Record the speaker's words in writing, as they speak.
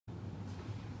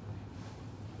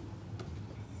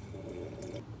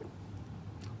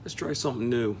Let's try something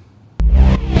new.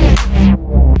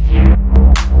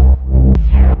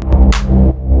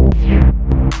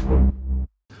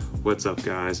 What's up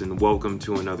guys, and welcome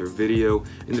to another video.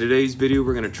 In today's video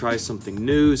we're going to try something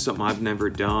new, something I've never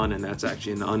done, and that's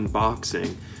actually an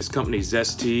unboxing. This company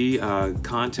Zesty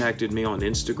contacted me on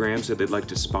Instagram, said they'd like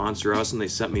to sponsor us, and they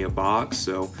sent me a box,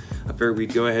 so I figured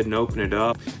we'd go ahead and open it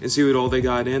up and see what all they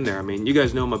got in there. I mean, you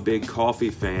guys know I'm a big coffee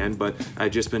fan, but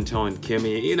I've just been telling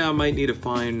Kimmy, you know, I might need to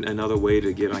find another way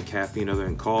to get my caffeine other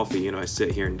than coffee. You know, I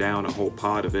sit here and down a whole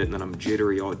pot of it and then I'm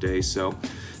jittery all day, so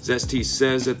Zesty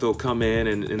says that they'll come in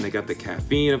and they got the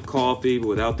caffeine of coffee, but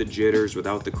without the jitters,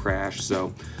 without the crash.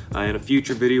 So in a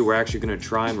future video, we're actually going to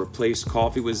try and replace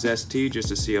coffee with Zesty just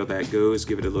to see how that goes,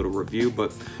 give it a little review.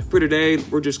 But for today,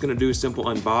 we're just going to do a simple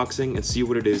unboxing and see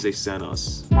what it is they sent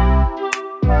us.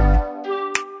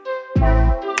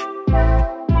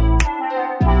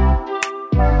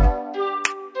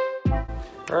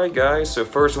 Alright guys, so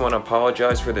first I want to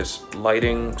apologize for this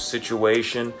lighting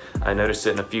situation. I noticed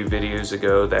it in a few videos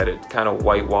ago that it kind of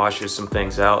whitewashes some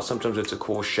things out. Sometimes it's a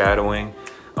cool shadowing,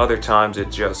 other times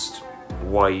it's just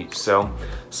white. So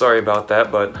sorry about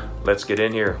that, but let's get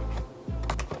in here.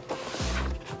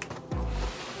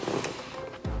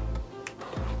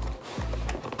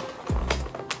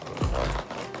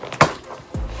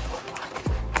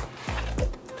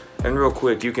 And real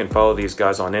quick, you can follow these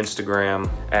guys on Instagram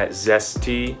at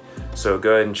Zesty. So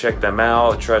go ahead and check them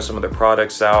out, try some of the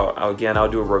products out. Again, I'll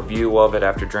do a review of it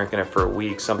after drinking it for a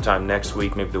week, sometime next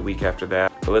week, maybe the week after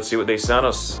that. But let's see what they sent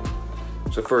us.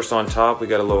 So first on top, we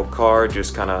got a little card,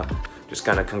 just kind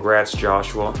of congrats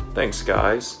Joshua. Thanks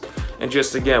guys. And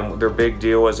just again, their big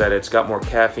deal is that it's got more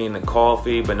caffeine than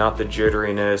coffee, but not the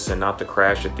jitteriness and not the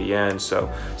crash at the end. So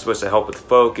it's supposed to help with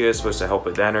focus, supposed to help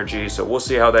with energy. So we'll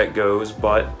see how that goes,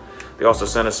 but they also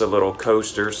sent us a little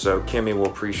coaster, so Kimmy will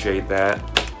appreciate that.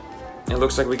 It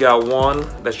looks like we got one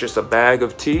that's just a bag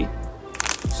of tea.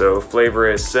 So flavor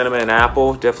is cinnamon and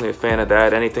apple. Definitely a fan of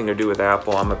that. Anything to do with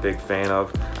apple, I'm a big fan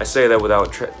of. I say that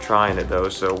without trying it though,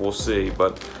 so we'll see.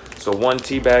 But so one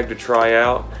tea bag to try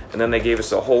out, and then they gave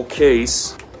us a whole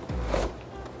case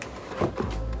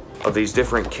of these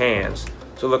different cans.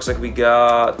 So it looks like we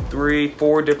got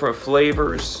 4 different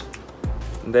flavors.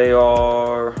 They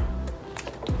are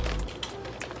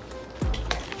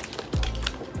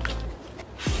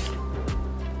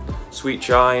sweet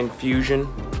chai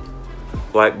infusion,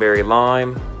 blackberry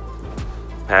lime,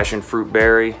 passion fruit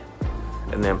berry,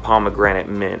 and then pomegranate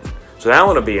mint. So that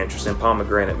one will be interesting,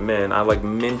 pomegranate mint. I like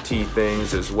minty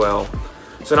things as well.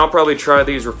 So then I'll probably try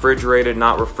these refrigerated,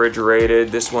 not refrigerated.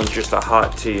 This one's just a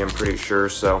hot tea, I'm pretty sure.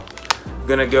 So I'm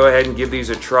gonna go ahead and give these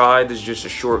a try. This is just a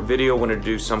short video. I want to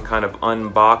do some kind of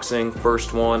unboxing.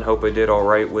 First one, hope I did all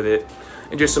right with it.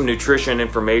 And just some nutrition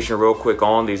information real quick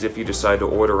on these if you decide to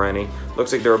order any.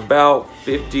 Looks like they're about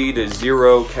 50 to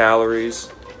 0 calories.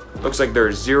 Looks like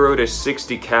they're 0 to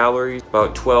 60 calories,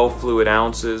 about 12 fluid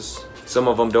ounces. Some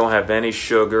of them don't have any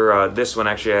sugar. This one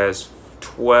actually has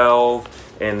 12,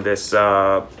 and this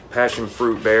passion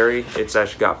fruit berry, it's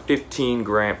actually got 14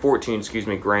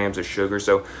 grams of sugar.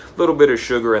 So a little bit of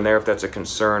sugar in there if that's a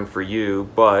concern for you,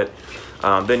 but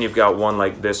then you've got one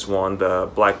like this one, the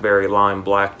blackberry lime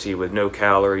black tea with no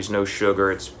calories, no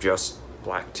sugar, it's just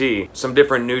black tea. Some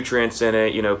different nutrients in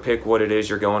it, you know, pick what it is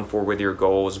you're going for with your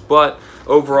goals. But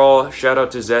overall, shout out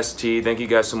to Zesty. Thank you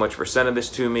guys so much for sending this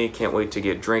to me. Can't wait to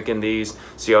get drinking these,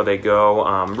 see how they go.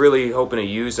 Really hoping to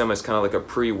use them as kind of like a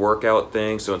pre-workout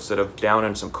thing. So instead of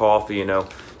downing some coffee, you know,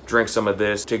 drink some of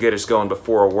this to get us going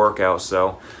before a workout.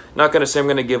 So not gonna say I'm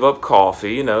gonna give up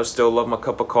coffee, you know, still love my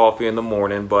cup of coffee in the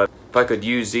morning, but if I could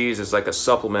use these as like a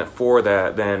supplement for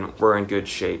that, then we're in good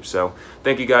shape. So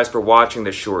thank you guys for watching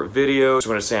this short video. Just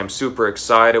want to say I'm super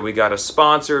excited. We got a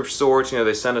sponsor of sorts, you know,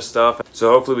 they sent us stuff.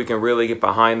 So hopefully we can really get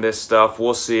behind this stuff.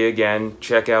 We'll see. Again,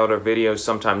 check out our videos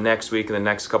sometime next week, in the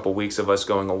next couple weeks of us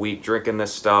going a week drinking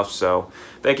this stuff. So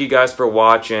thank you guys for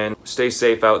watching. Stay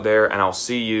safe out there, and I'll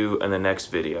see you in the next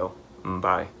video.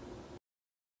 Bye.